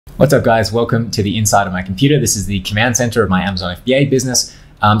What's up guys, welcome to the inside of my computer. This is the command center of my Amazon FBA business.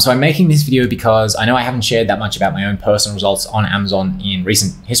 So I'm making this video because I know I haven't shared that much about my own personal results on Amazon in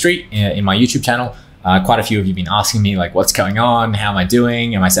recent history in my YouTube channel. Quite a few of you have been asking me like, what's going on? How am I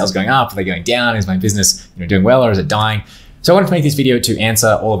doing? Are my sales going up? Are they going down? Is my business doing well or is it dying? So I wanted to make this video to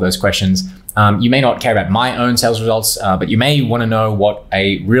answer all of those questions. You may not care about my own sales results, but you may want to know what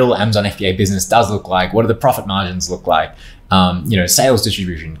a real Amazon FBA business does look like. What do the profit margins look like? Sales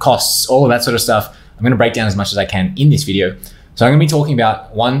distribution, costs, all of that sort of stuff. I'm going to break down as much as I can in this video. So I'm going to be talking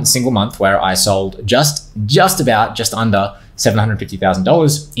about one single month where I sold just under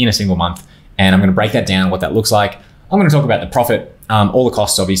 $750,000 in a single month. And I'm going to break that down, what that looks like. I'm going to talk about the profit, all the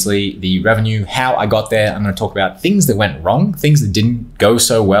costs, obviously, the revenue, how I got there. I'm going to talk about things that went wrong, things that didn't go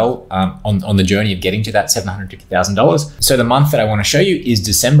so well on the journey of getting to that $750,000. So the month that I want to show you is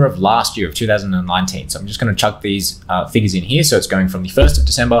December of last year of 2019. So I'm just going to chuck these figures in here. So it's going from the 1st of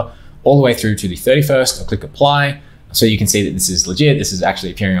December all the way through to the 31st. I'll click apply. So you can see that this is legit. This is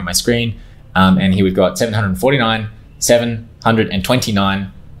actually appearing on my screen. And here we've got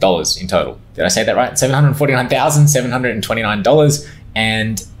 $729,729 in total. Did I say that right? $749,729,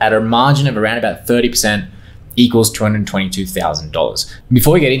 and at a margin of around about 30% equals $222,000.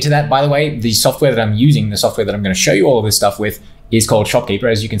 Before we get into that, by the way, the software that I'm using, the software that I'm going to show you all of this stuff with, is called Shopkeeper.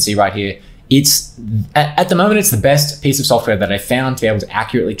 As you can see right here, it's at the moment, it's the best piece of software that I found to be able to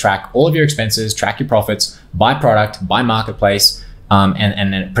accurately track all of your expenses, track your profits by product, by marketplace,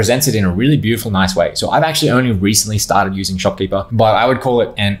 and it presents it in a really beautiful, nice way. So I've actually only recently started using Shopkeeper, but I would call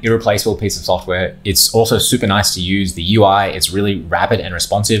it an irreplaceable piece of software. It's also super nice to use. The UI, it's really rapid and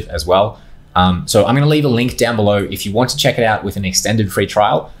responsive as well. So I'm going to leave a link down below. If you want to check it out with an extended free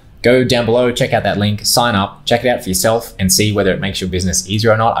trial, go down below, check out that link, sign up, check it out for yourself and see whether it makes your business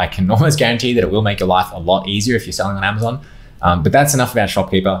easier or not. I can almost guarantee that it will make your life a lot easier if you're selling on Amazon. But that's enough about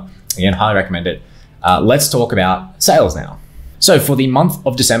Shopkeeper. Again, highly recommend it. Let's talk about sales now. So for the month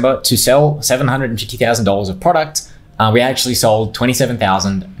of December, to sell $750,000 of product, we actually sold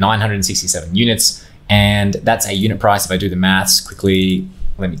 27,967 units. And that's a unit price. If I do the maths quickly,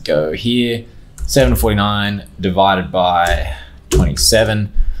 let me go here. 749 divided by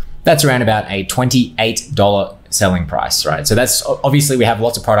 27. That's around about a $28 selling price, right? So that's obviously, we have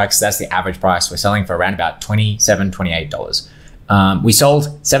lots of products. That's the average price. We're selling for around about $27, $28. We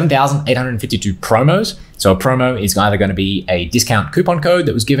sold 7,852 promos. So a promo is either going to be a discount coupon code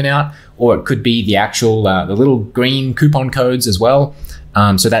that was given out, or it could be the actual, the little green coupon codes as well.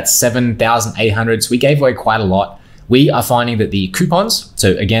 So that's 7,800. So we gave away quite a lot. We are finding that the coupons,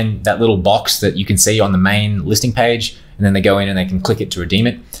 so again, that little box that you can see on the main listing page, and then they go in and they can click it to redeem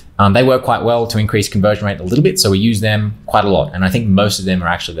it. They work quite well to increase conversion rate a little bit. So we use them quite a lot. And I think most of them are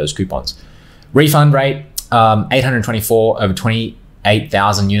actually those coupons. Refund rate, 824 over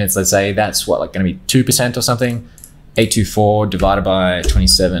 28,000 units, let's say. That's what, like going to be 2% or something. 824 divided by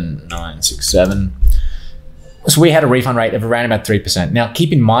 27,967. So we had a refund rate of around about 3%. Now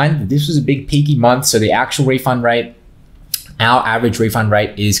keep in mind that this was a big peaky month. So the actual refund rate, our average refund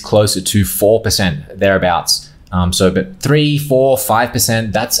rate is closer to 4%, thereabouts. But 3, 4,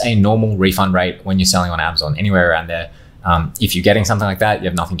 5%, that's a normal refund rate when you're selling on Amazon, anywhere around there. If you're getting something like that, you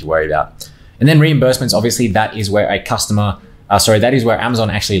have nothing to worry about. And then reimbursements, obviously that is where that is where Amazon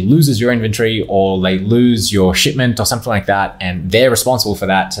actually loses your inventory, or they lose your shipment or something like that. And they're responsible for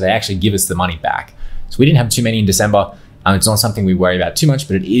that. So they actually give us the money back. So we didn't have too many in December. It's not something we worry about too much,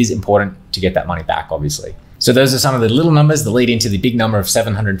 but it is important to get that money back, obviously. So those are some of the little numbers that lead into the big number of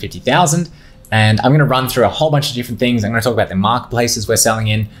 750,000. And I'm going to run through a whole bunch of different things. I'm going to talk about the marketplaces we're selling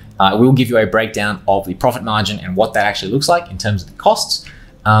in. We'll give you a breakdown of the profit margin and what that actually looks like in terms of the costs.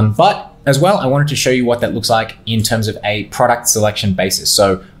 But as well, I wanted to show you what that looks like in terms of a product selection basis.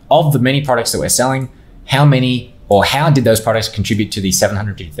 So of the many products that we're selling, how many or how did those products contribute to the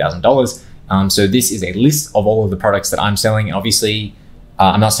 $750,000? So this is a list of all of the products that I'm selling. And obviously,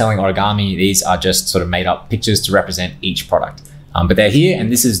 I'm not selling origami. These are just sort of made up pictures to represent each product. But they're here,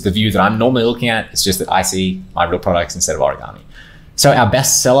 and this is the view that I'm normally looking at. It's just that I see my real products instead of origami. So our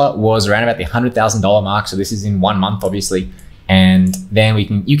best seller was around about the $100,000 mark. So this is in 1 month, obviously. And then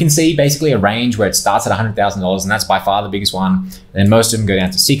you can see basically a range where it starts at $100,000, and that's by far the biggest one. And then most of them go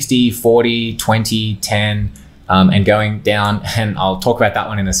down to 60, 40, 20, 10, and going down, and I'll talk about that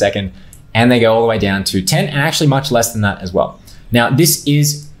one in a second. And they go all the way down to 10, and actually much less than that as well. Now, this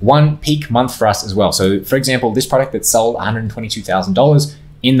is one peak month for us as well. So for example, this product that sold $122,000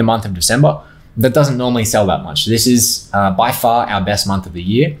 in the month of December, that doesn't normally sell that much. This is by far our best month of the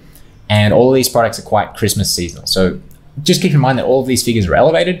year. And all of these products are quite Christmas seasonal. So just keep in mind that all of these figures are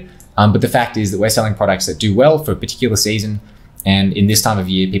elevated, but the fact is that we're selling products that do well for a particular season. And in this time of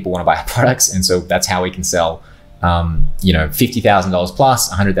year, people want to buy our products. And so that's how we can sell, $50,000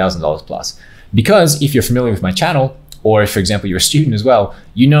 plus, $100,000 plus. Because if you're familiar with my channel, or if, for example, you're a student as well,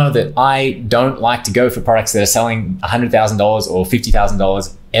 you know that I don't like to go for products that are selling $100,000 or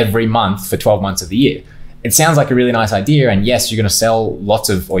 $50,000 every month for 12 months of the year. It sounds like a really nice idea. And yes, you're going to sell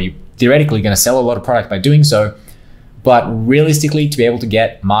you're theoretically going to sell a lot of product by doing so. But realistically, to be able to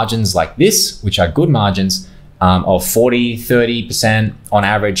get margins like this, which are good margins of 40, 30%, on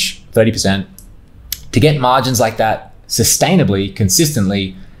average, 30%, to get margins like that sustainably,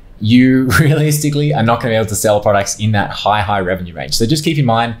 consistently, you realistically are not going to be able to sell products in that high revenue range. So just keep in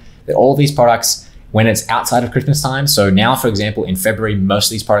mind that all these products, when it's outside of Christmas time, so now, for example, in February, most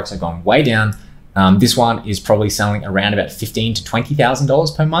of these products have gone way down. This one is probably selling around about $15,000 to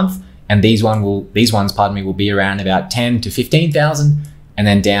 $20,000 per month. And these ones, will be around about 10 to 15,000. And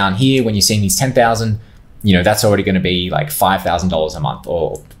then down here, when you're seeing these 10,000, that's already going to be like $5,000 a month,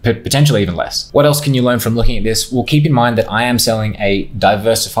 or potentially even less. What else can you learn from looking at this? Well, keep in mind that I am selling a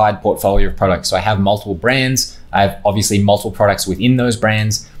diversified portfolio of products. So I have multiple brands. I have obviously multiple products within those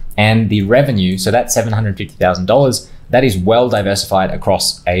brands, and the revenue, so that's $750,000, that is well diversified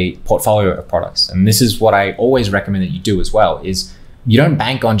across a portfolio of products. And this is what I always recommend that you do as well, is you don't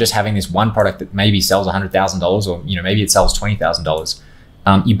bank on just having this one product that maybe sells $100,000, or maybe it sells $20,000.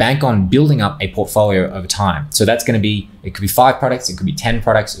 You bank on building up a portfolio over time. So that's going to be, it could be 5 products, it could be 10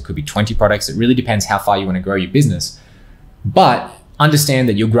 products, it could be 20 products. It really depends how far you want to grow your business. But understand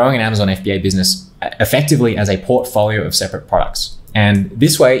that you're growing an Amazon FBA business effectively as a portfolio of separate products. And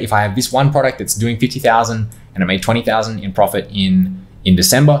this way, if I have this one product that's doing 50,000 and I made 20,000 in profit in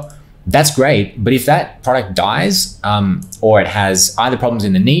December, that's great. But if that product dies, or it has either problems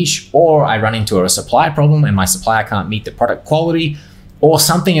in the niche, or I run into a supply problem and my supplier can't meet the product quality, or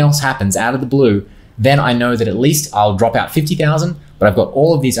something else happens out of the blue, then I know that at least I'll drop out 50,000, but I've got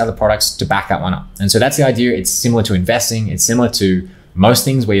all of these other products to back that one up. And so that's the idea. It's similar to investing. It's similar to most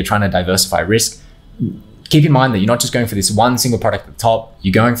things where you're trying to diversify risk. Keep in mind that you're not just going for this one single product at the top.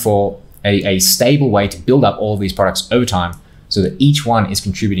 You're going for a stable way to build up all of these products over time, so that each one is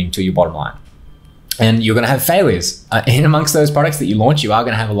contributing to your bottom line. And you're going to have failures. In amongst those products that you launch, you are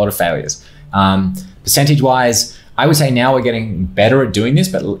going to have a lot of failures. Percentage-wise, I would say now we're getting better at doing this,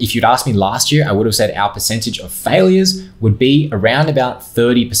 but if you'd asked me last year, I would have said our percentage of failures would be around about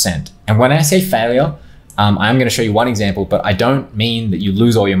 30%. And when I say failure, I'm going to show you one example, but I don't mean that you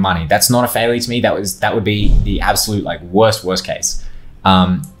lose all your money. That's not a failure to me. That would be the absolute worst case.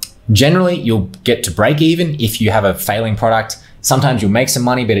 Generally, you'll get to break even if you have a failing product. Sometimes you'll make some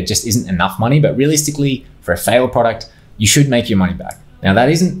money, but it just isn't enough money. But realistically, for a failed product, you should make your money back. Now, that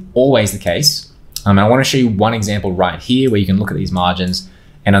isn't always the case. I want to show you one example right here where you can look at these margins.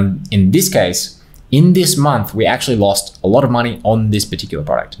 And in this case, in this month, we actually lost a lot of money on this particular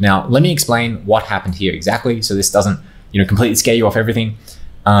product. Now, let me explain what happened here exactly, so this doesn't completely scare you off everything.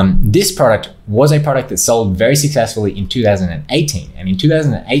 This product was a product that sold very successfully in 2018. And in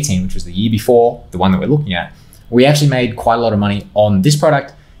 2018, which was the year before the one that we're looking at, we actually made quite a lot of money on this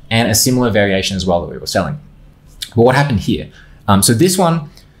product and a similar variation as well that we were selling. But what happened here? So this one,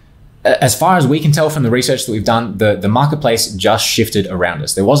 as far as we can tell from the research that we've done, the marketplace just shifted around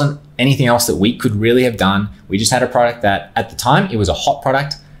us. There wasn't anything else that we could really have done. We just had a product that at the time, it was a hot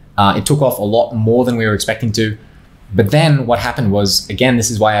product. It took off a lot more than we were expecting to. But then what happened was, again, this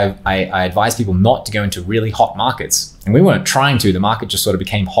is why I advise people not to go into really hot markets. And we weren't trying to. The market just sort of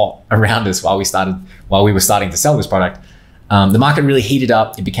became hot around us while we were starting to sell this product. The market really heated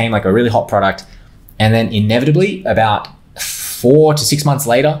up. It became like a really hot product. And then inevitably, about 4 to 6 months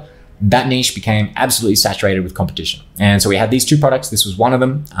later, that niche became absolutely saturated with competition. And so we had these 2 products. This was one of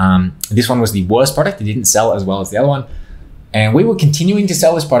them. This one was the worst product. It didn't sell as well as the other one. And we were continuing to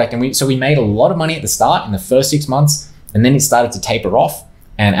sell this product. And so we made a lot of money at the start in the first 6 months, and then it started to taper off.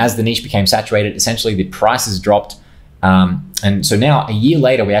 And as the niche became saturated, essentially the prices dropped. And so now a year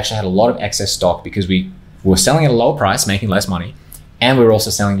later, we actually had a lot of excess stock because we were selling at a lower price, making less money. And we were also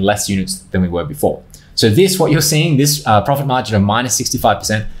selling less units than we were before. So this, what you're seeing, this profit margin of minus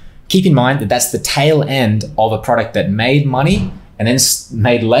 65%, keep in mind that that's the tail end of a product that made money and then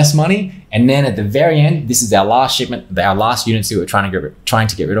made less money. And then at the very end, this is our last shipment, our last units that we're trying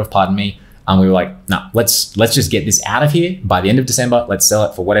to get rid of, pardon me. We were like, no, let's just get this out of here by the end of December. Let's sell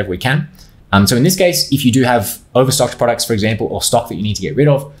it for whatever we can. So in this case, if you do have overstocked products, for example, or stock that you need to get rid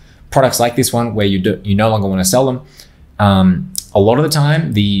of, products like this one where you no longer want to sell them, a lot of the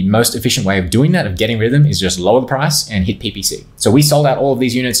time, the most efficient way of doing that, of getting rid of them, is just lower the price and hit PPC. So we sold out all of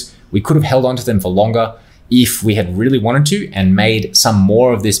these units. We could have held onto them for longer if we had really wanted to and made some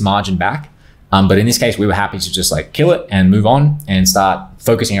more of this margin back. But in this case, we were happy to just like kill it and move on and start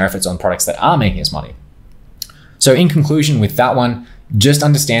focusing our efforts on products that are making us money. So in conclusion with that one, just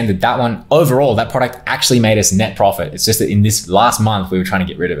understand that that one overall, that product actually made us net profit. It's just that in this last month, we were trying to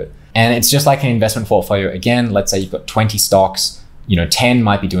get rid of it. And it's just like an investment portfolio. Again, let's say you've got 20 stocks, 10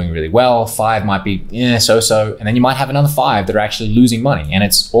 might be doing really well, 5 might be so-so, and then you might have another 5 that are actually losing money. And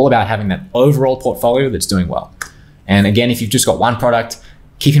it's all about having that overall portfolio that's doing well. And again, if you've just got one product,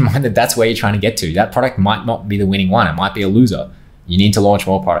 keep in mind that that's where you're trying to get to. That product might not be the winning one. It might be a loser. You need to launch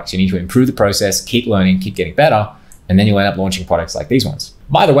more products. You need to improve the process, keep learning, keep getting better, and then you'll end up launching products like these ones.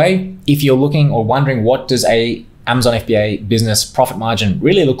 By the way, if you're looking or wondering what does a Amazon FBA business profit margin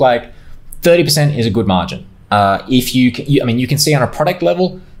really look like, 30% is a good margin. You can see on a product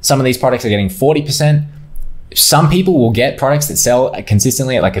level, some of these products are getting 40%. Some people will get products that sell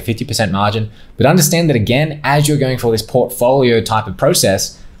consistently at like a 50% margin, but understand that again, as you're going for this portfolio type of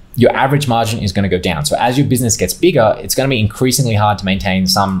process, your average margin is going to go down. So as your business gets bigger, it's going to be increasingly hard to maintain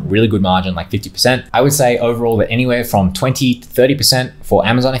some really good margin like 50%. I would say overall that anywhere from 20 to 30% for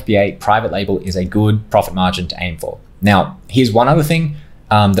Amazon FBA private label is a good profit margin to aim for. Now, here's one other thing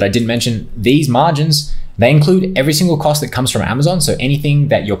that I didn't mention. These margins, they include every single cost that comes from Amazon. So anything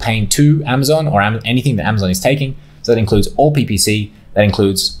that you're paying to Amazon or anything that Amazon is taking. So that includes all PPC, that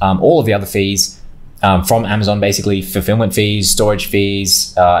includes all of the other fees from Amazon, basically fulfillment fees, storage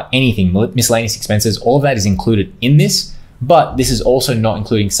fees, anything, miscellaneous expenses, all of that is included in this, but this is also not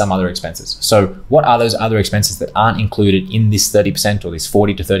including some other expenses. So what are those other expenses that aren't included in this 30% or this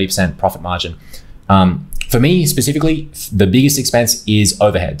 40 to 30% profit margin? For me specifically, the biggest expense is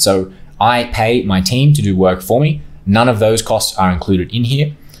overhead. So I pay my team to do work for me. None of those costs are included in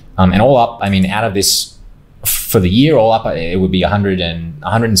here. And all up, out of this, for the year, all up, it would be $100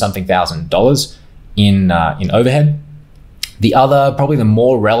 and something thousand in overhead. The other, probably the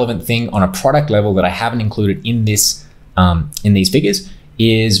more relevant thing on a product level that I haven't included in this, in these figures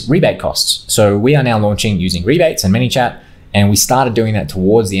is rebate costs. So we are now launching using rebates and ManyChat, and we started doing that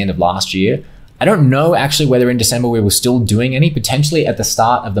towards the end of last year. I don't know actually whether in December we were still doing any, potentially at the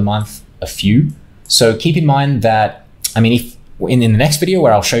start of the month, a few. So keep in mind that, if in the next video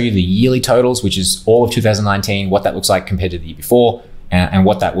where I'll show you the yearly totals, which is all of 2019, what that looks like compared to the year before, and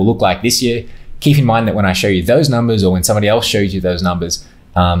what that will look like this year, keep in mind that when I show you those numbers or when somebody else shows you those numbers,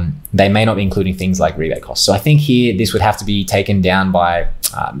 they may not be including things like rebate costs. So I think here, this would have to be taken down by,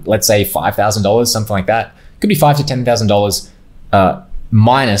 let's say $5,000, something like that. Could be $5,000 to $10,000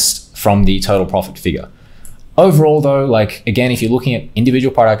 minus from the total profit figure. Overall though, again, if you're looking at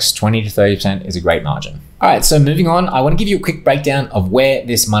individual products, 20 to 30% is a great margin. All right, so moving on, I want to give you a quick breakdown of where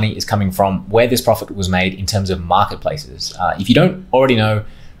this money is coming from, where this profit was made in terms of marketplaces. If you don't already know,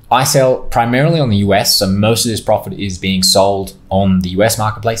 I sell primarily on the US, so most of this profit is being sold on the US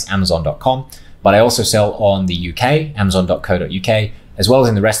marketplace, Amazon.com, but I also sell on the UK, Amazon.co.uk, as well as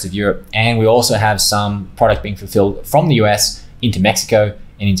in the rest of Europe. And we also have some product being fulfilled from the US into Mexico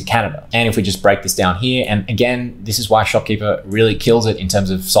and into Canada. And if we just break this down here, and again, this is why Shopkeeper really kills it in terms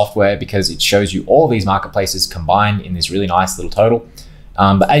of software, because it shows you all these marketplaces combined in this really nice little total.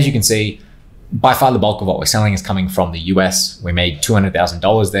 But as you can see, by far the bulk of what we're selling is coming from the US. We made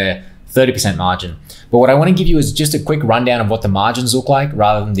 $200,000 there, 30% margin. But what I want to give you is just a quick rundown of what the margins look like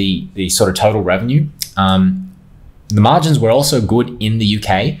rather than the sort of total revenue. The margins were also good in the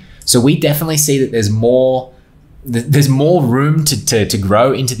UK. So we definitely see that there's more room to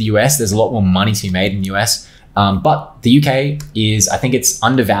grow into the US. There's a lot more money to be made in the US. But the UK is, I think it's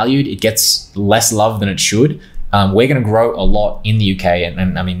undervalued. It gets less love than it should. We're going to grow a lot in the UK.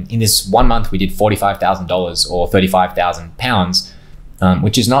 And in this 1 month, we did $45,000 or 35,000 pounds,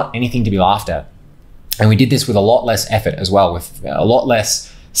 which is not anything to be laughed at. And we did this with a lot less effort as well, with a lot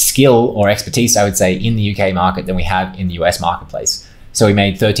less skill or expertise, I would say, in the UK market than we have in the US marketplace. So we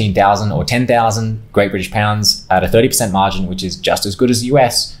made 13,000 or 10,000 Great British pounds at a 30% margin, which is just as good as the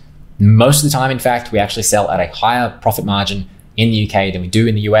US. Most of the time, in fact, we actually sell at a higher profit margin in the UK than we do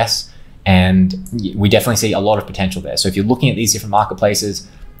in the US. And we definitely see a lot of potential there. So if you're looking at these different marketplaces,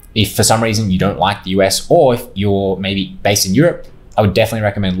 if for some reason you don't like the US, or if you're maybe based in Europe, I would definitely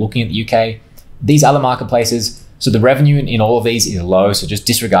recommend looking at the UK. These other marketplaces, so the revenue in all of these is low, so just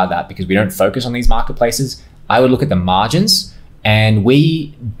disregard that because we don't focus on these marketplaces. I would look at the margins, and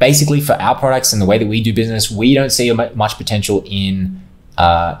we basically, for our products and the way that we do business, we don't see much potential in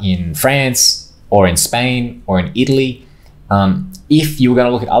France or in Spain or in Italy. If you were going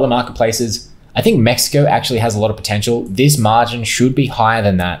to look at other marketplaces, I think Mexico actually has a lot of potential. This margin should be higher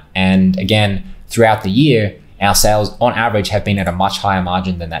than that. And again, throughout the year, our sales on average have been at a much higher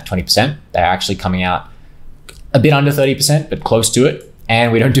margin than that 20%. They're actually coming out a bit under 30%, but close to it.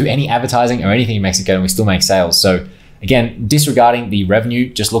 and we don't do any advertising or anything in Mexico, and we still make sales. So again, disregarding the revenue,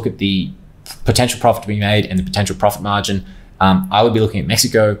 just look at the potential profit to be made and the potential profit margin. I would be looking at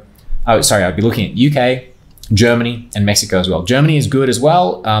Mexico. I'd be looking at UK, Germany, and Mexico as well. Germany is good as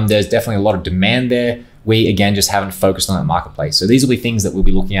well. There's definitely a lot of demand there. We, again, just haven't focused on that marketplace. So these will be things that we'll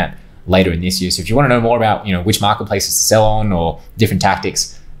be looking at later in this year. So if you want to know more about, which marketplaces to sell on or different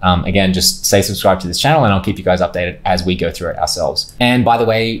tactics, again, just stay subscribed to this channel and I'll keep you guys updated as we go through it ourselves. And by the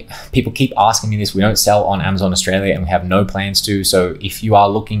way, people keep asking me this. We don't sell on Amazon Australia and we have no plans to. So if you're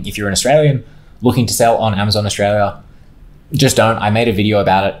an Australian looking to sell on Amazon Australia, just don't. I made a video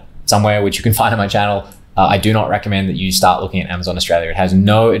about it somewhere, which you can find on my channel. I do not recommend that you start looking at Amazon Australia. It has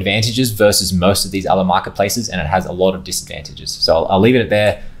no advantages versus most of these other marketplaces, and it has a lot of disadvantages. So I'll leave it at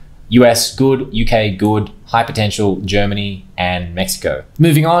there. US, good. UK, good. High potential, Germany, and Mexico.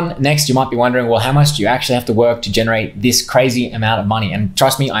 Moving on, next, you might be wondering, well, how much do you actually have to work to generate this crazy amount of money? And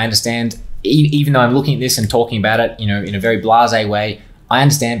trust me, I understand, even though I'm looking at this and talking about it, in a very blasé way, I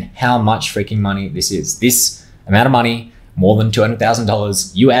understand how much freaking money this is. This amount of money, more than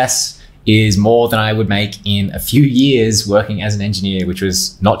 $200,000 US, is more than I would make in a few years working as an engineer, which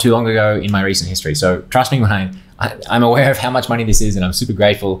was not too long ago in my recent history. So trust me when I'm aware of how much money this is, and I'm super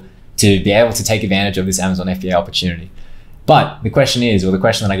grateful to be able to take advantage of this Amazon FBA opportunity. But the question is, or the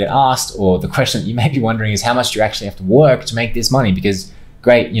question that I get asked, or the question that you may be wondering is, how much do you actually have to work to make this money? Because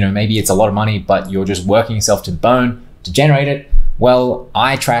great, maybe it's a lot of money, but you're just working yourself to the bone to generate it. Well,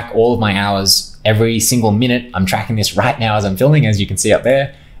 I track all of my hours every single minute. I'm tracking this right now as I'm filming, as you can see up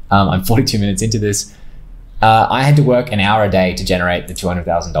there. I'm 42 minutes into this. I had to work an hour a day to generate the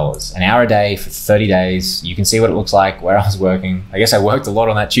 $200,000. An hour a day for 30 days. You can see what it looks like where I was working. I guess I worked a lot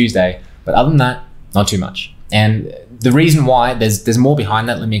on that Tuesday, but other than that, not too much. And the reason why, there's more behind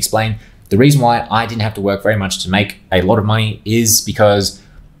that, let me explain. The reason why I didn't have to work very much to make a lot of money is because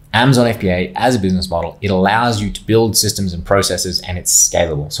Amazon FBA, as a business model, it allows you to build systems and processes, and it's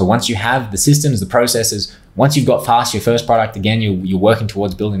scalable. So once you have the systems, the processes, once you've got past your first product, again, you're working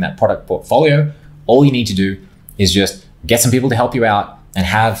towards building that product portfolio, all you need to do is just get some people to help you out and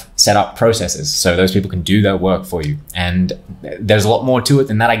have set up processes so those people can do their work for you. And there's a lot more to it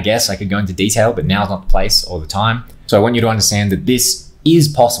than that, I guess. I could go into detail, but now's not the place or the time. So I want you to understand that this is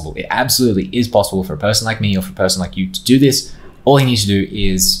possible. It absolutely is possible for a person like me or for a person like you to do this. All you need to do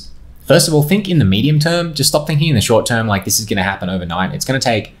is, first of all, think in the medium term. Just stop thinking in the short term like this is going to happen overnight. It's going to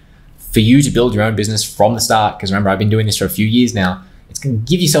take for you to build your own business from the start, because remember, I've been doing this for a few years now. It's going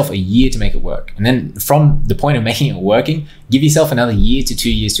to give yourself a year to make it work. And then from the point of making it working, give yourself another year to 2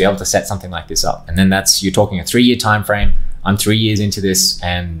 years to be able to set something like this up. And then you're talking a 3-year time frame. I'm 3 years into this,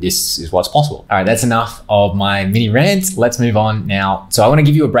 and this is what's possible. All right, that's enough of my mini rant. Let's move on now. So I want to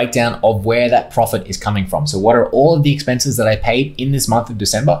give you a breakdown of where that profit is coming from. So what are all of the expenses that I paid in this month of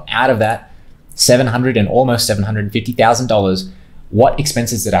December? Out of that $700,000 and almost $750,000, what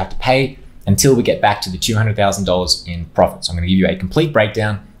expenses did I have to pay until we get back to the $200,000 in profit? So I'm going to give you a complete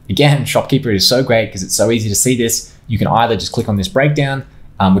breakdown. Again, Shopkeeper is so great because it's so easy to see this. You can either just click on this breakdown,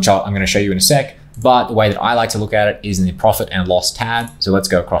 which I'm going to show you in a sec, but the way that I like to look at it is in the profit and loss tab. So let's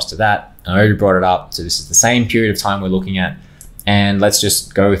go across to that. I already brought it up. So this is the same period of time we're looking at, and let's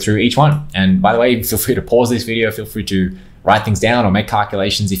just go through each one. And by the way, feel free to pause this video. Feel free to write things down or make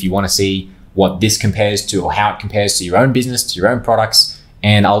calculations if you want to see what this compares to or how it compares to your own business, to your own products.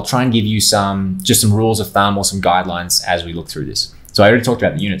 And I'll try and give you just some rules of thumb or some guidelines as we look through this. So I already talked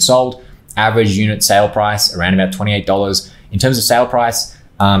about the units sold, average unit sale price around about $28. In terms of sale price,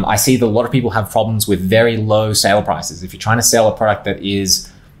 I see that a lot of people have problems with very low sale prices. If you're trying to sell a product that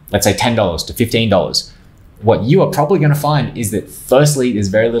is, let's say $10 to $15, what you are probably going to find is that firstly, there's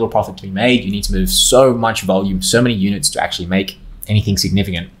very little profit to be made. You need to move so much volume, so many units to actually make anything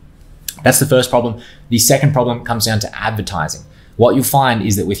significant. That's the first problem. The second problem comes down to advertising. What you'll find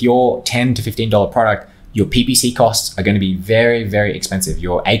is that with your $10 to $15 product, your PPC costs are going to be very, very expensive.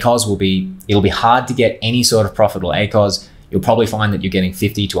 Your ACOS it'll be hard to get any sort of profitable ACOS. You'll probably find that you're getting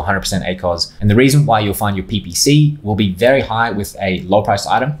 50 to 100% ACOS. And the reason why you'll find your PPC will be very high with a low priced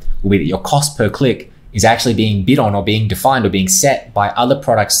item will be that your cost per click is actually being bid on or being defined or being set by other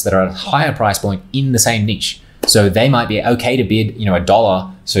products that are at a higher price point in the same niche. So they might be okay to bid,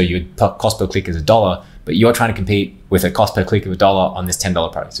 $1. So your cost per click is $1, but you're trying to compete with a cost per click of $1 on this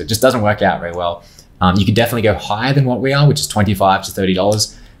 $10 product. So it just doesn't work out very well. You can definitely go higher than what we are, which is $25 to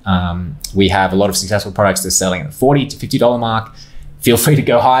 $30. We have a lot of successful products that are selling at the $40 to $50 mark. Feel free to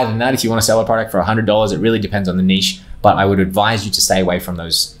go higher than that if you want to sell a product for $100. It really depends on the niche. but I would advise you to stay away from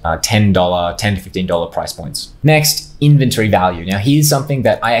those $10 to $15 price points. Next, inventory value. Now here's something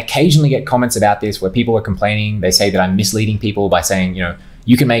that I occasionally get comments about this where people are complaining. They say that I'm misleading people by saying,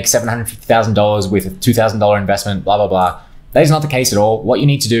 you can make $750,000 with a $2,000 investment, blah, blah, blah. That is not the case at all. What you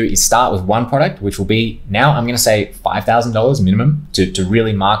need to do is start with one product, which will be, now I'm going to say $5,000 minimum to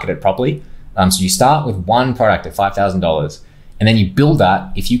really market it properly. So you start with one product at $5,000 and then you build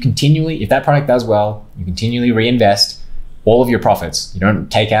that. If that product does well, you continually reinvest all of your profits. You don't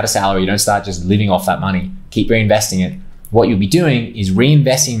take out a salary. You don't start just living off that money. Keep reinvesting it. What you'll be doing is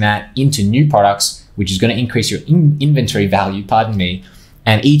reinvesting that into new products, which is going to increase your inventory value, pardon me.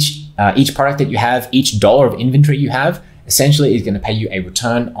 And each product that you have, each dollar of inventory you have, essentially is going to pay you a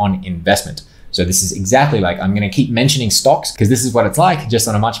return on investment. So this is exactly like, I'm going to keep mentioning stocks because this is what it's like, just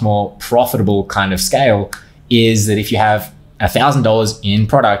on a much more profitable kind of scale, is that if you have $1,000 in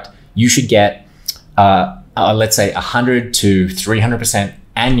product, you should get, let's say 100 to 300%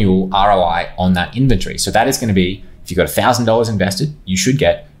 annual ROI on that inventory. So that is going to be, if you've got $1,000 invested, you should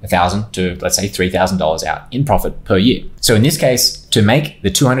get $1,000 to, let's say, $3,000 out in profit per year. So in this case, to make the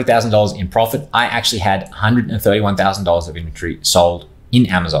 $200,000 in profit, I actually had $131,000 of inventory sold in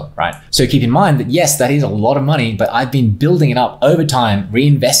Amazon, right? So keep in mind that yes, that is a lot of money, but I've been building it up over time,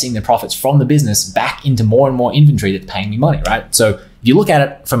 reinvesting the profits from the business back into more and more inventory that's paying me money, right? So if you look at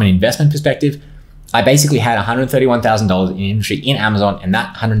it from an investment perspective, I basically had $131,000 in inventory in Amazon, and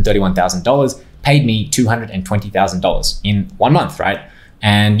that $131,000 paid me $220,000 in 1 month, right?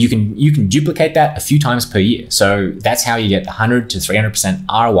 And you can duplicate that a few times per year. So that's how you get 100 to 300%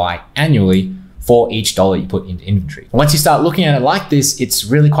 ROI annually for each dollar you put into inventory. And once you start looking at it like this, it's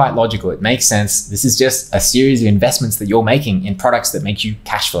really quite logical. It makes sense. This is just a series of investments that you're making in products that make you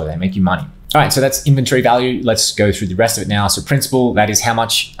cash flow, they make you money. All right, so that's inventory value. Let's go through the rest of it now. So principal, that is how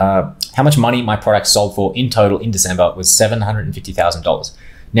much money my product sold for in total in December was $750,000.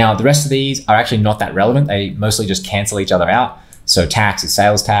 Now, the rest of these are actually not that relevant. They mostly just cancel each other out. So tax is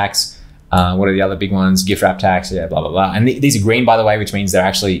sales tax. What are the other big ones? Gift wrap tax, yeah, blah, blah, blah. And these are green, by the way, which means they're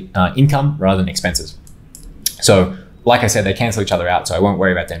actually income rather than expenses. So like I said, they cancel each other out, so I won't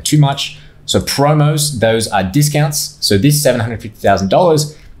worry about them too much. So promos, those are discounts. So this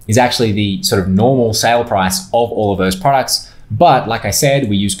 $750,000 is actually the sort of normal sale price of all of those products. But like I said,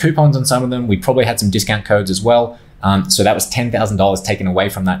 we use coupons on some of them. We probably had some discount codes as well. So that was $10,000 taken away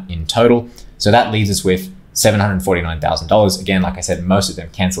from that in total. So that leaves us with $749,000. Again, like I said, most of them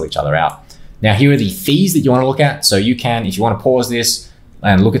cancel each other out. Now, here are the fees that you want to look at. So you can, if you want to pause this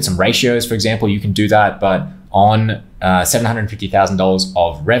and look at some ratios, for example, you can do that. But on $750,000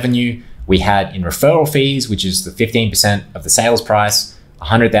 of revenue, we had in referral fees, which is the 15% of the sales price,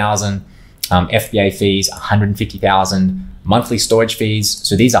 $100,000, FBA fees, $150,000, monthly storage fees.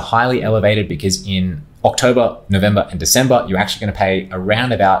 So these are highly elevated because in October, November, and December, you're actually going to pay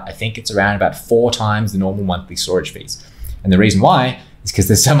around about, I think it's around about 4 times the normal monthly storage fees. And the reason why is because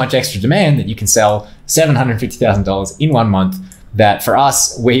there's so much extra demand that you can sell $750,000 in 1 month that for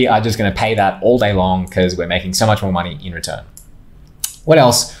us, we are just going to pay that all day long because we're making so much more money in return. What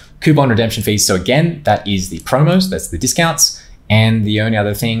else? Coupon redemption fees. So again, that is the promos, that's the discounts. And the only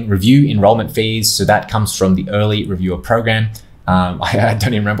other thing, review enrollment fees. So that comes from the early reviewer program. I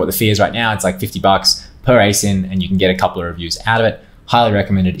don't even remember what the fee is right now. It's like $50 per ASIN, and you can get a couple of reviews out of it. Highly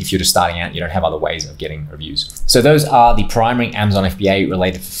recommended if you're just starting out, you don't have other ways of getting reviews. So those are the primary Amazon FBA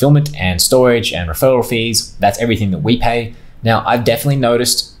related fulfillment and storage and referral fees. That's everything that we pay. Now, I've definitely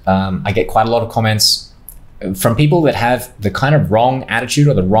noticed, I get quite a lot of comments from people that have the kind of wrong attitude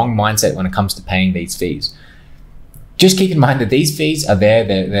or the wrong mindset when it comes to paying these fees. Just keep in mind that these fees are there.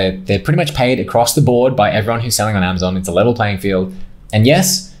 They're pretty much paid across the board by everyone who's selling on Amazon. It's a level playing field. And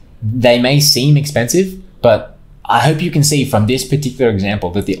yes, they may seem expensive, but I hope you can see from this particular example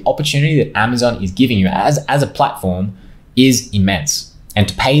that the opportunity that Amazon is giving you as a platform is immense. And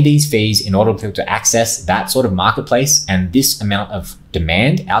to pay these fees in order to access that sort of marketplace and this amount of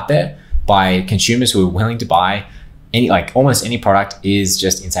demand out there by consumers who are willing to buy almost any product is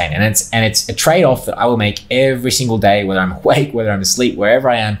just insane. And it's a trade-off that I will make every single day, whether I'm awake, whether I'm asleep, wherever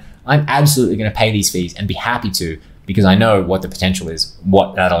I am. I'm absolutely going to pay these fees and be happy to, because I know what the potential is,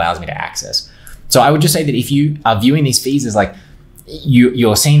 what that allows me to access. So I would just say that if you are viewing these fees as like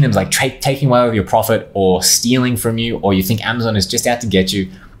you're seeing them as like taking away with your profit or stealing from you, or you think Amazon is just out to get you,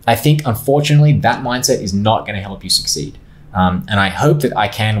 I think unfortunately that mindset is not going to help you succeed. And I hope that I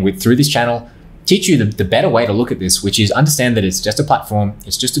can, through this channel, teach you the better way to look at this, which is understand that it's just a platform,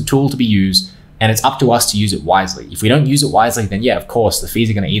 it's just a tool to be used, and it's up to us to use it wisely. If we don't use it wisely, then yeah, of course, the fees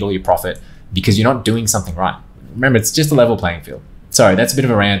are going to eat all your profit because you're not doing something right. Remember, it's just a level playing field. Sorry, that's a bit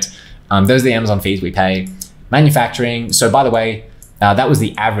of a rant. Those are the Amazon fees we pay. Manufacturing. So by the way, that was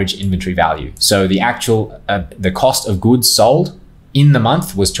the average inventory value. So the actual, the cost of goods sold in the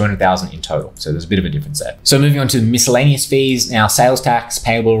month was 200,000 in total. So there's a bit of a difference there. So moving on to miscellaneous fees. Now sales tax,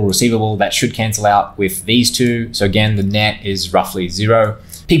 payable, receivable, that should cancel out with these two. So again, the net is roughly zero.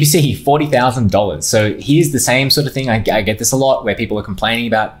 PPC, $40,000. So here's the same sort of thing. I get this a lot where people are complaining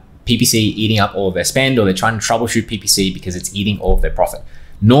about PPC eating up all of their spend, or they're trying to troubleshoot PPC because it's eating all of their profit.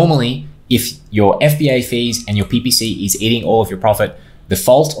 Normally, if your FBA fees and your PPC is eating all of your profit, the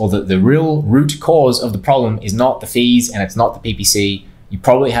fault or the real root cause of the problem is not the fees and it's not the PPC. You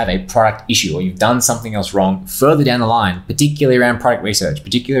probably have a product issue, or you've done something else wrong further down the line, particularly around product research,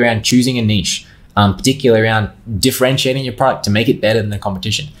 particularly around choosing a niche, particularly around differentiating your product to make it better than the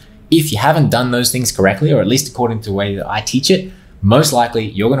competition. If you haven't done those things correctly, or at least according to the way that I teach it, most likely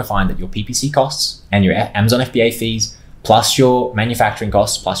you're going to find that your PPC costs and your Amazon FBA fees, plus your manufacturing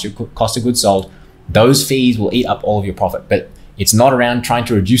costs, plus your cost of goods sold, those fees will eat up all of your profit. But it's not around trying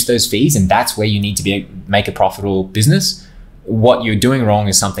to reduce those fees, and that's where you need to make a profitable business. What you're doing wrong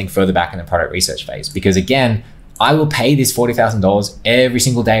is something further back in the product research phase. Because again, I will pay this $40,000 every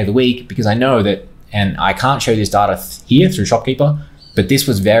single day of the week because I know that, and I can't show this data here through Shopkeeper, but this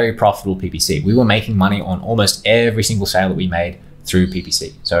was very profitable PPC. We were making money on almost every single sale that we made through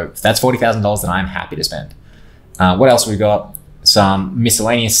PPC. So if that's $40,000 that I'm happy to spend. What else we got? Some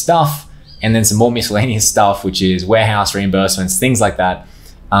miscellaneous stuff, and then some more miscellaneous stuff, which is warehouse reimbursements, things like that.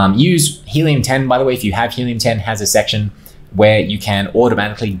 Use Helium 10. By the way, if you have Helium 10, has a section where you can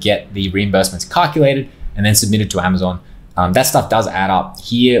automatically get the reimbursements calculated and then submitted to Amazon. That stuff does add up.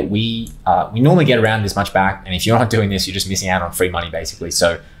 Here, we normally get around this much back, and if you're not doing this, you're just missing out on free money, basically.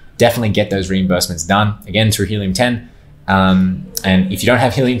 So definitely get those reimbursements done, again, through Helium 10. And if you don't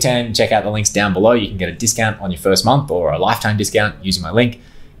have Helium 10, check out the links down below. You can get a discount on your first month or a lifetime discount using my link.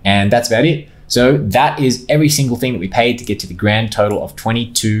 And that's about it. So that is every single thing that we paid to get to the grand total of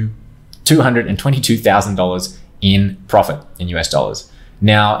 $222,000 in profit in US dollars.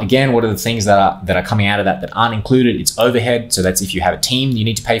 Now, again, what are the things that are coming out of that aren't included? It's overhead. So that's if you have a team you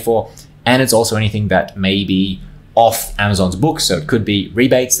need to pay for. And it's also anything that may be off Amazon's books. So it could be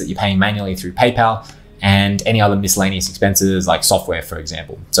rebates that you're paying manually through PayPal, and any other miscellaneous expenses like software, for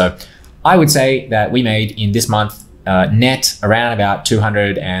example. So I would say that we made in this month net around about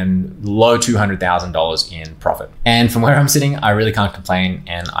 $200,000 and low $200,000 in profit. And from where I'm sitting, I really can't complain,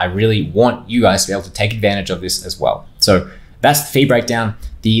 and I really want you guys to be able to take advantage of this as well. So that's the fee breakdown.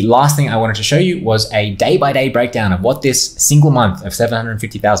 The last thing I wanted to show you was a day-by-day breakdown of what this single month of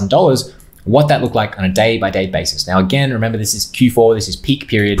 $750,000, what that looked like on a day-by-day basis. Now, again, remember this is Q4, this is peak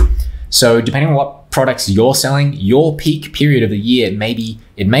period. So depending on what products you're selling, your peak period of the year,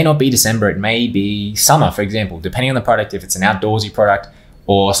 it may not be December, it may be summer, for example, depending on the product, if it's an outdoorsy product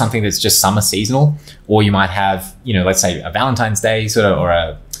or something that's just summer seasonal, or you might have, let's say a Valentine's Day sort of,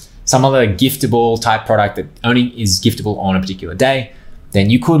 or some other giftable type product that only is giftable on a particular day, then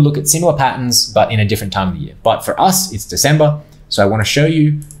you could look at similar patterns, but in a different time of the year. But for us, it's December. So I want to show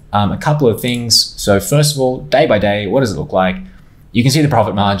you a couple of things. So first of all, day by day, what does it look like? You can see the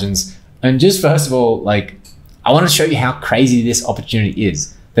profit margins. And just first of all, I want to show you how crazy this opportunity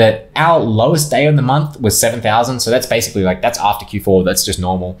is. That our lowest day of the month was 7,000. So that's basically that's after Q4. That's just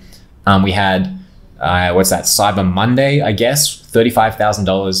normal. We had, what's that? Cyber Monday, I guess,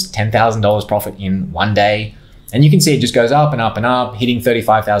 $35,000, $10,000 profit in one day. And you can see it just goes up and up and up, hitting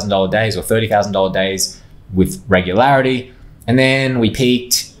 $35,000 days or $30,000 days with regularity. And then we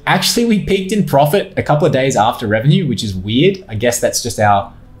peaked. Actually, we peaked in profit a couple of days after revenue, which is weird. I guess that's just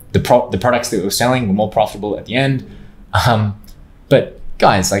the products that we were selling were more profitable at the end. But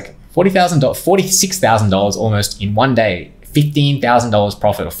guys, $40,000, $46,000 almost in one day, $15,000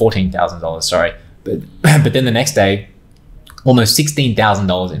 profit, or $14,000, sorry. But then the next day, almost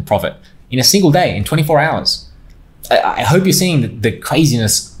 $16,000 in profit in a single day, in 24 hours. I hope you're seeing the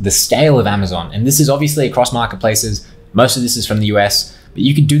craziness, the scale of Amazon. And this is obviously across marketplaces. Most of this is from the US, but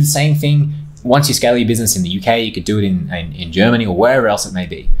you could do the same thing. Once you scale your business in the UK, you could do it in Germany or wherever else it may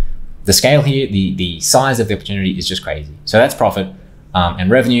be. The scale here, the size of the opportunity is just crazy. So that's profit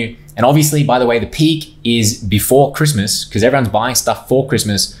and revenue. And obviously, by the way, the peak is before Christmas because everyone's buying stuff for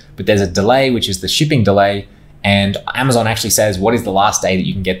Christmas, but there's a delay, which is the shipping delay. And Amazon actually says, what is the last day that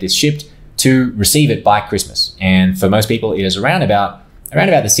you can get this shipped to receive it by Christmas? And for most people, it is around about the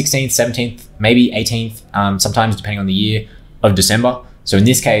 16th, 17th, maybe 18th, sometimes depending on the year of December. So in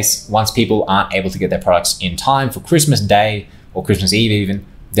this case, once people aren't able to get their products in time for Christmas Day or Christmas Eve even,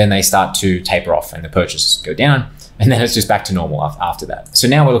 then they start to taper off and the purchases go down. And then it's just back to normal after that. So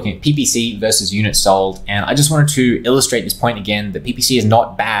now we're looking at PPC versus units sold. And I just wanted to illustrate this point again, that PPC is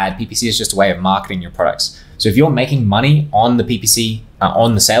not bad. PPC is just a way of marketing your products. So if you're making money on the PPC,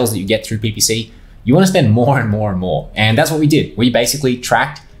 on the sales that you get through PPC, you want to spend more and more and more. And that's what we did. We basically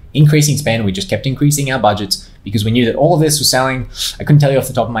tracked increasing spend. We just kept increasing our budgets because we knew that all of this was selling. I couldn't tell you off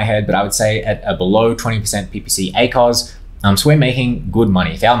the top of my head, but I would say at a below 20% PPC ACOS. So we're making good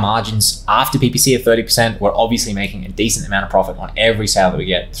money. If our margins after PPC are 30%, we're obviously making a decent amount of profit on every sale that we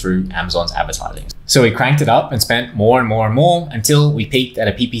get through Amazon's advertising. So we cranked it up and spent more and more and more until we peaked at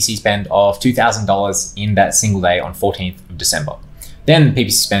a PPC spend of $2,000 in that single day on 14th of December. Then the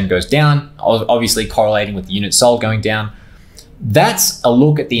PPC spend goes down, obviously correlating with the units sold going down. That's a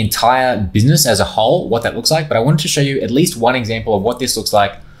look at the entire business as a whole, what that looks like. But I wanted to show you at least one example of what this looks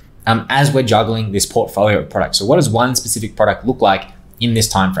like as we're juggling this portfolio of products. So what does one specific product look like in this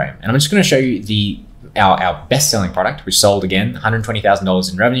time frame? And I'm just going to show you our best-selling product, which sold again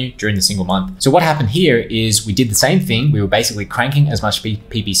 $120,000 in revenue during the single month. So what happened here is we did the same thing. We were basically cranking as much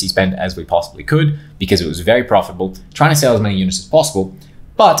PPC spend as we possibly could because it was very profitable, trying to sell as many units as possible.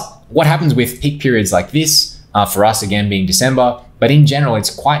 But what happens with peak periods like this, for us again being December, but in general,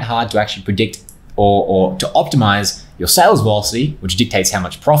 it's quite hard to actually predict or to optimize your sales velocity, which dictates how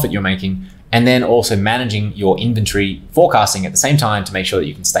much profit you're making, and then also managing your inventory forecasting at the same time to make sure that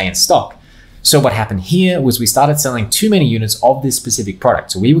you can stay in stock. So what happened here was we started selling too many units of this specific product.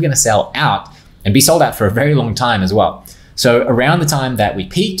 So we were going to sell out and be sold out for a very long time as well. So around the time that we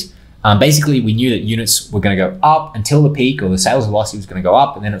peaked, basically we knew that units were going to go up until the peak, or the sales velocity was going to go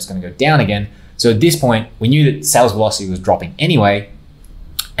up and then it was going to go down again. So at this point, we knew that sales velocity was dropping anyway,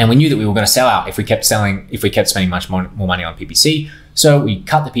 and we knew that we were going to sell out if we kept spending much more money on PPC. So we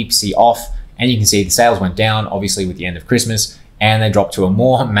cut the PPC off, and you can see the sales went down, obviously with the end of Christmas, and they dropped to a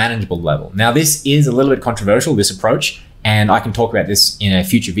more manageable level. Now, this is a little bit controversial, this approach, and I can talk about this in a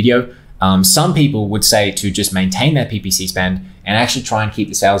future video. Some people would say to just maintain that PPC spend and actually try and keep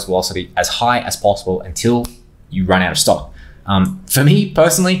the sales velocity as high as possible until you run out of stock. For me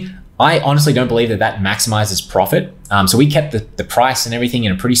personally, I honestly don't believe that that maximizes profit. So we kept the price and everything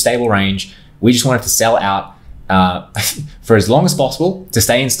in a pretty stable range. We just wanted to sell out for as long as possible to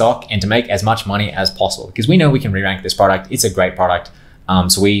stay in stock and to make as much money as possible, because we know we can re-rank this product. It's a great product.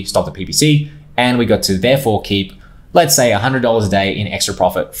 So we stopped the PPC and we got to therefore keep, let's say, $100 a day in extra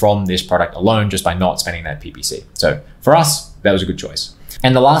profit from this product alone, just by not spending that PPC. So for us, that was a good choice.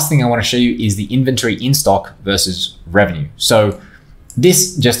 And the last thing I want to show you is the inventory in stock versus revenue. So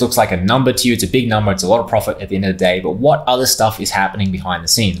this just looks like a number to you. It's a big number. It's a lot of profit at the end of the day. But what other stuff is happening behind the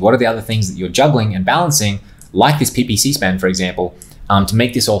scenes? What are the other things that you're juggling and balancing, like this PPC spend, for example, to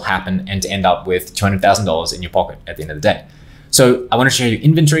make this all happen and to end up with $200,000 in your pocket at the end of the day? So I want to show you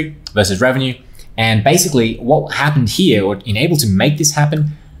inventory versus revenue. And basically what happened here, or in able to make this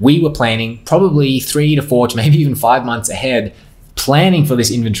happen, we were planning probably 3 to 4 to maybe even 5 months ahead, planning for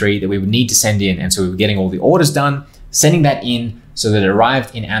this inventory that we would need to send in. And so we were getting all the orders done, sending that in, so that it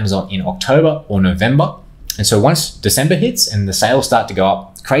arrived in Amazon in October or November. And so once December hits and the sales start to go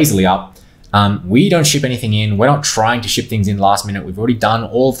up, crazily up, we don't ship anything in. We're not trying to ship things in last minute. We've already done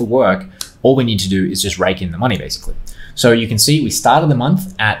all of the work. All we need to do is just rake in the money, basically. So you can see we started the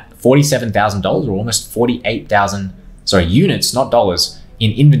month at $47,000, or almost 48,000, units, not dollars,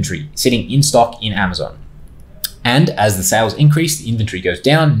 in inventory sitting in stock in Amazon. And as the sales increase, the inventory goes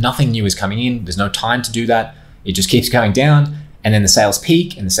down. Nothing new is coming in. There's no time to do that. It just keeps going down. And then the sales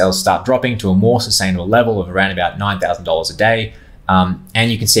peak and the sales start dropping to a more sustainable level of around about $9,000 a day.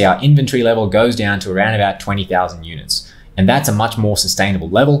 And you can see our inventory level goes down to around about 20,000 units. And that's a much more sustainable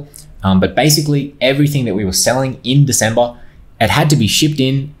level. But basically everything that we were selling in December, it had to be shipped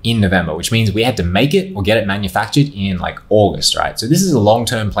in November, which means we had to make it or get it manufactured in like August, right? So this is a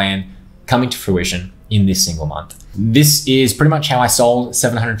long-term plan coming to fruition in this single month. This is pretty much how I sold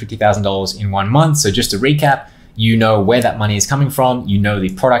 $750,000 in 1 month. So just to recap, you know where that money is coming from. You know the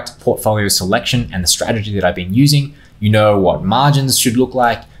product portfolio selection and the strategy that I've been using. You know what margins should look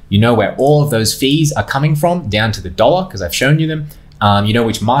like. You know where all of those fees are coming from down to the dollar, because I've shown you them. You know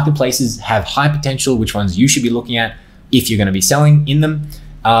which marketplaces have high potential, which ones you should be looking at if you're going to be selling in them.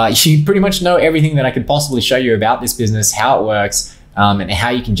 You pretty much know everything that I could possibly show you about this business, how it works, and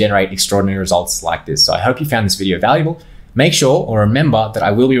how you can generate extraordinary results like this. So I hope you found this video valuable. Make sure or remember that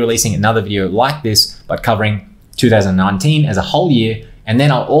I will be releasing another video like this, but covering 2019 as a whole year. And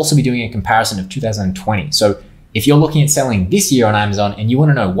then I'll also be doing a comparison of 2020. So if you're looking at selling this year on Amazon and you want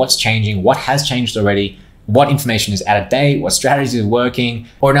to know what's changing, what has changed already, what information is out of date, what strategies are working,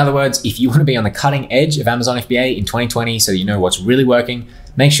 or in other words, if you want to be on the cutting edge of Amazon FBA in 2020 so that you know what's really working,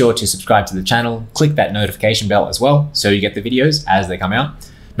 make sure to subscribe to the channel, click that notification bell as well so you get the videos as they come out.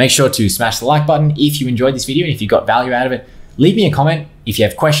 Make sure to smash the like button if you enjoyed this video and if you got value out of it. leave me a comment if you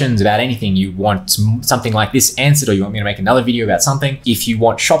have questions about anything, you want something like this answered, or you want me to make another video about something. If you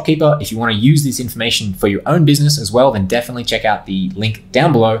want Shopkeeper, if you want to use this information for your own business as well, then definitely check out the link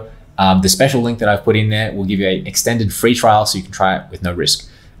down below. The special link that I've put in there will give you an extended free trial so you can try it with no risk.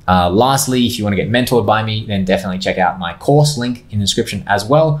 Lastly, if you want to get mentored by me, then definitely check out my course link in the description as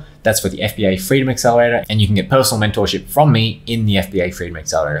well. That's for the FBA Freedom Accelerator, and you can get personal mentorship from me in the FBA Freedom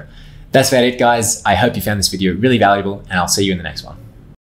Accelerator. That's about it, guys. I hope you found this video really valuable, and I'll see you in the next one.